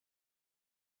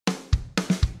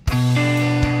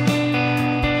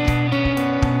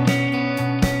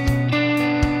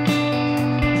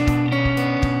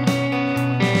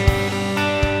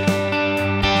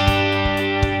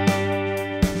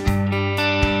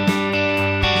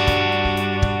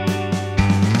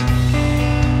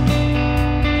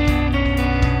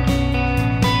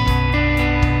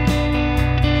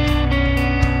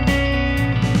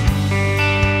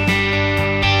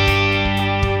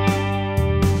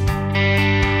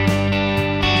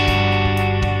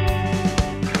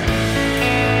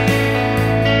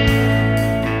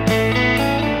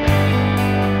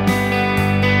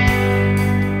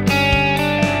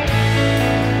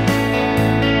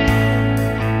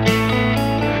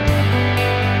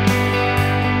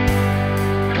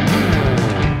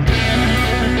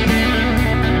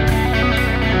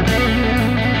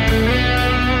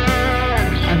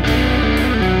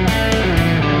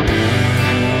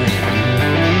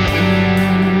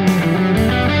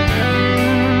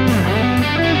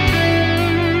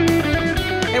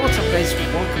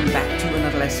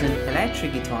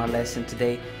PRS, and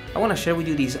today I want to share with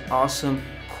you these awesome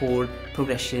chord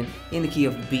progression in the key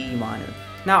of B minor.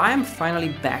 Now I am finally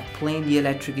back playing the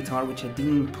electric guitar, which I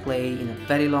didn't play in a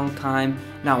very long time.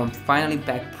 Now I'm finally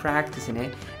back practicing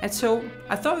it, and so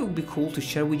I thought it would be cool to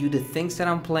share with you the things that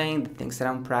I'm playing, the things that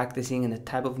I'm practicing, and the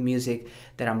type of music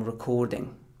that I'm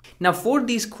recording. Now for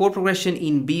this chord progression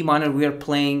in B minor, we are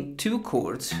playing two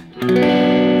chords,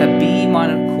 a B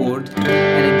minor chord and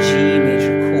a G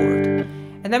major chord.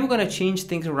 And then we're going to change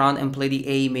things around and play the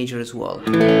A major as well.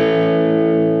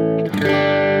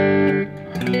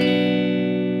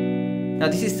 Now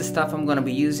this is the stuff I'm going to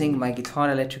be using, my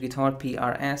guitar, electric guitar,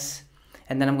 PRS.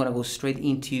 And then I'm going to go straight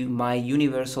into my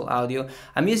Universal Audio.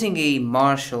 I'm using a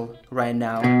Marshall right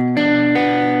now.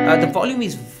 The volume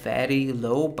is very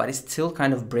low, but it still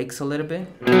kind of breaks a little bit.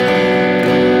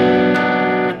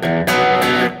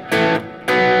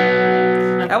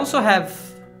 I also have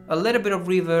a little bit of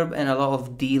reverb and a lot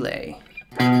of delay.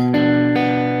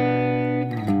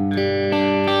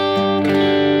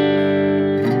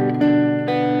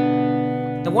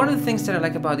 Now, one of the things that I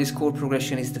like about this chord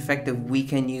progression is the fact that we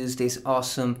can use these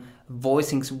awesome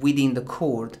voicings within the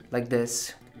chord, like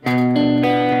this.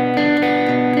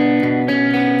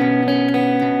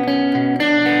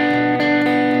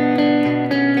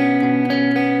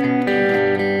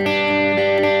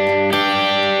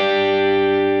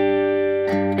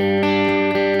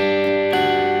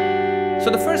 So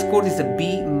the first chord is the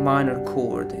B minor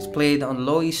chord. It's played on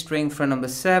low E string fret number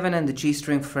 7 and the G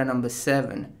string fret number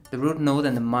 7, the root note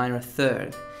and the minor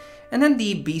third. And then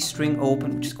the B string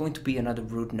open, which is going to be another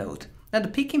root note. Now the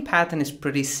picking pattern is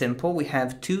pretty simple. We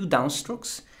have two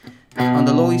downstrokes on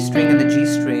the low E string and the G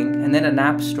string, and then an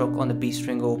upstroke on the B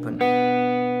string open.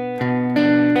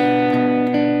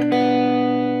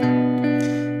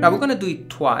 Now we're going to do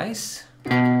it twice.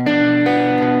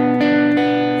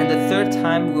 Third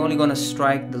time we're only going to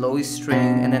strike the low E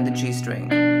string and then the G string.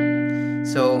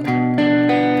 So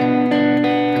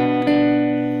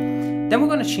then we're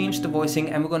going to change the voicing,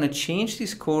 and we're going to change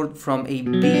this chord from a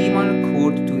B minor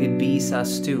chord to a B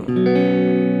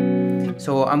sus2.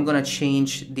 So I'm going to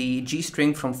change the G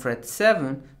string from fret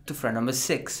 7 to fret number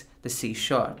 6, the C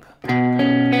sharp.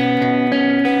 And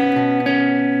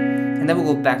then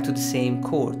we'll go back to the same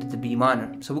chord, the B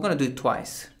minor. So we're going to do it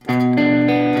twice.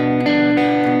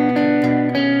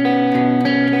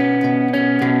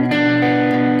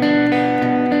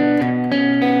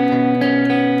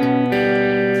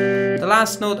 The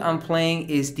last note I'm playing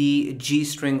is the G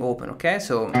string open, okay?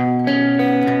 So, and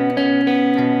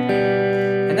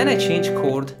then I change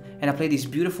chord and I play this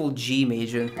beautiful G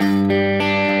major.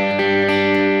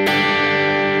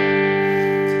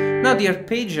 Now the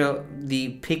arpeggio,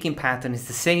 the picking pattern is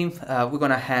the same. We're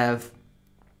gonna have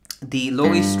the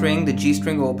low E string, the G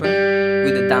string open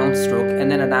with a downstroke, and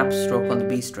then an upstroke on the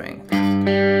B string.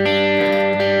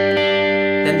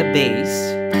 Then the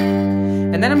bass,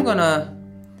 and then I'm gonna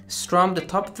strum the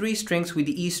top 3 strings with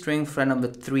the E string fret number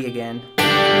 3 again,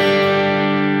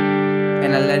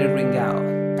 and I let it ring out,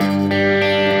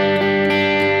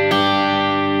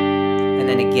 and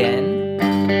then again.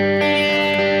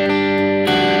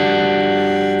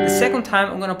 The second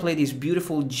time I'm gonna play this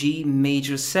beautiful G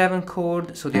major 7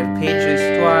 chord, so the arpeggio is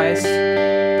twice,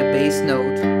 the bass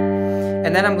note,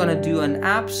 and then I'm gonna do an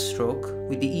upstroke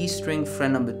with the E string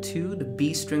fret number 2, the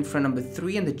B string fret number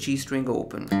 3, and the G string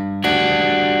open.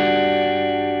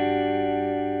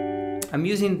 I'm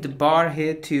using the bar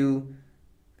here to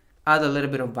add a little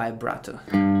bit of vibrato.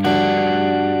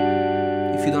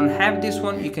 If you don't have this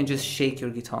one, you can just shake your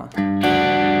guitar.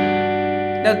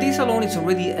 Now this alone is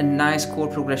already a nice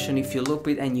chord progression. If you loop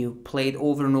it and you play it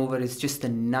over and over, it's just a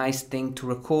nice thing to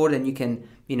record, and you can,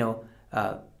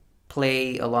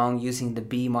 play along using the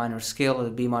B minor scale or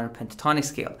the B minor pentatonic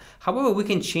scale. However, we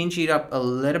can change it up a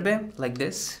little bit like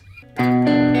this.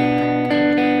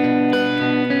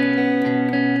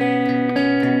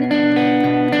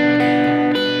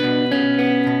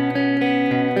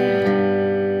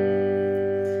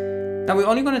 Now we're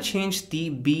only going to change the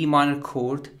B minor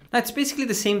chord. Now it's basically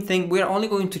the same thing. We're only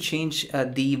going to change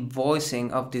the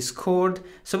voicing of this chord.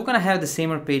 So we're going to have the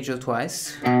same arpeggio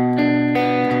twice.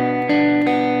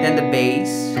 Then the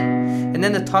bass. And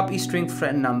then the top E string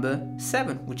fret number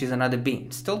 7, which is another B.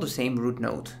 Still the same root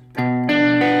note.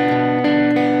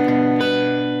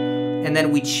 And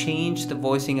then we change the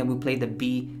voicing and we play the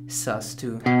B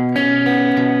sus2.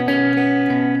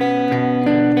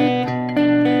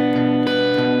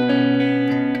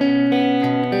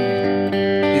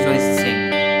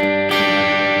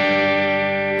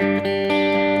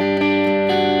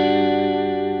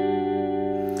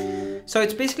 So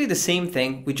it's basically the same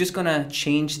thing. We're just gonna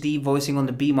change the voicing on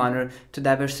the B minor to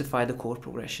diversify the chord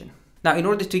progression. Now, in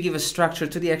order to give a structure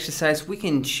to the exercise, we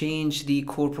can change the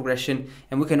chord progression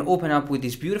and we can open up with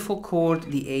this beautiful chord,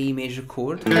 the A major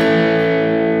chord.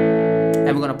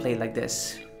 And we're gonna play it like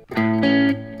this.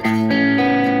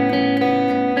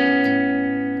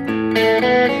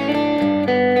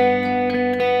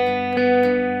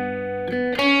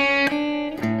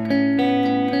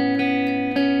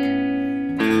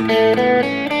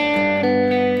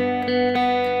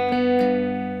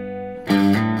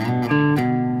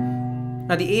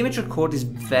 Now the A major chord is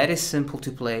very simple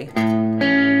to play.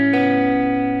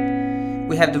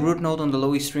 We have the root note on the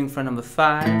low E string fret number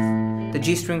 5, the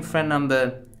G string fret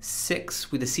number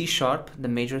 6 with the C sharp, the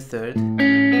major third,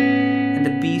 and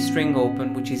the B string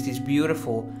open, which is this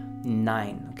beautiful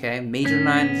 9, okay? Major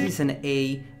 9, this is an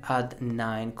A add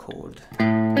 9 chord.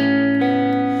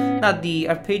 Now the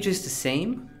arpeggio is the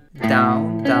same,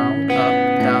 down, down,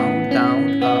 up, down,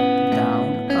 down, up,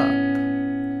 down, up.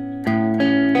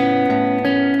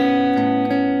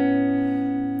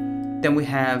 Then we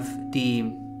have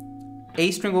the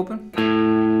A string open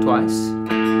twice,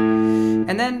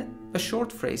 and then a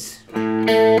short phrase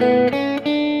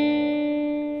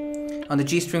on the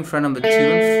G string fret number 2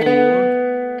 and 4,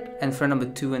 and fret number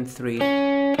 2 and 3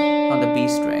 on the B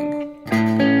string.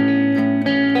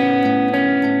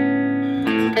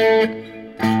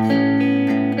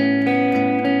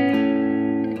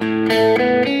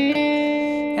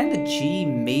 And the G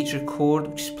major chord,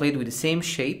 which is played with the same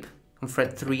shape on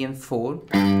fret 3 and 4.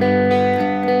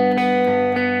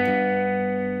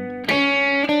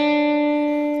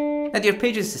 Now the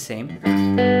arpeggio is the same.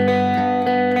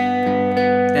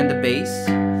 Then the bass,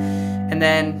 and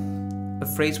then a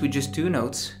phrase with just 2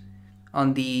 notes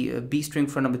on the B string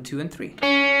fret number 2 and 3.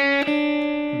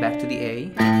 Back to the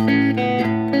A. And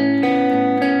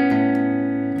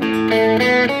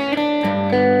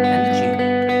the G.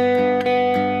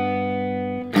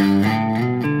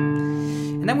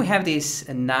 And then we have this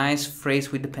nice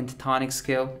phrase with the pentatonic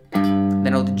scale.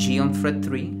 Then on the G on fret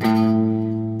 3,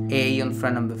 A on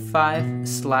fret number 5,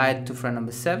 slide to fret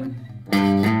number 7,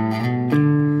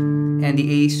 and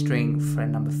the A string fret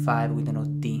number 5 with the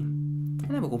note D. And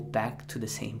then we'll go back to the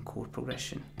same chord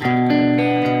progression.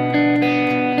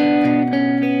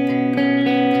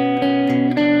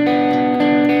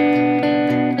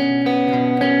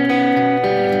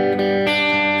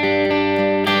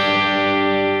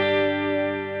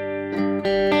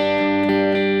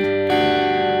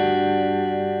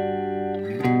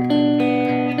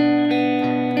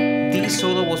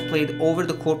 Solo was played over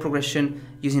the chord progression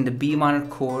using the B minor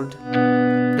chord,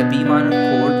 the B minor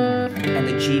chord, and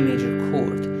the G major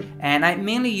chord. And I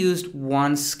mainly used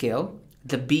one scale,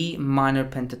 the B minor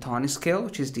pentatonic scale,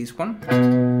 which is this one.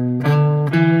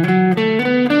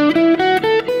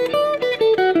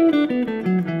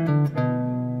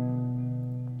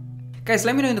 Guys,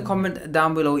 let me know in the comment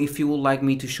down below if you would like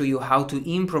me to show you how to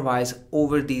improvise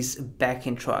over this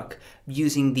backing track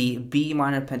using the B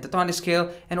minor pentatonic scale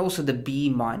and also the B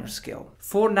minor scale.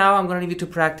 For now, I'm gonna leave you to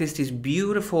practice this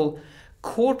beautiful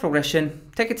chord progression.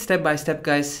 Take it step by step,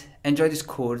 guys. Enjoy these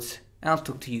chords, and I'll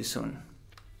talk to you soon.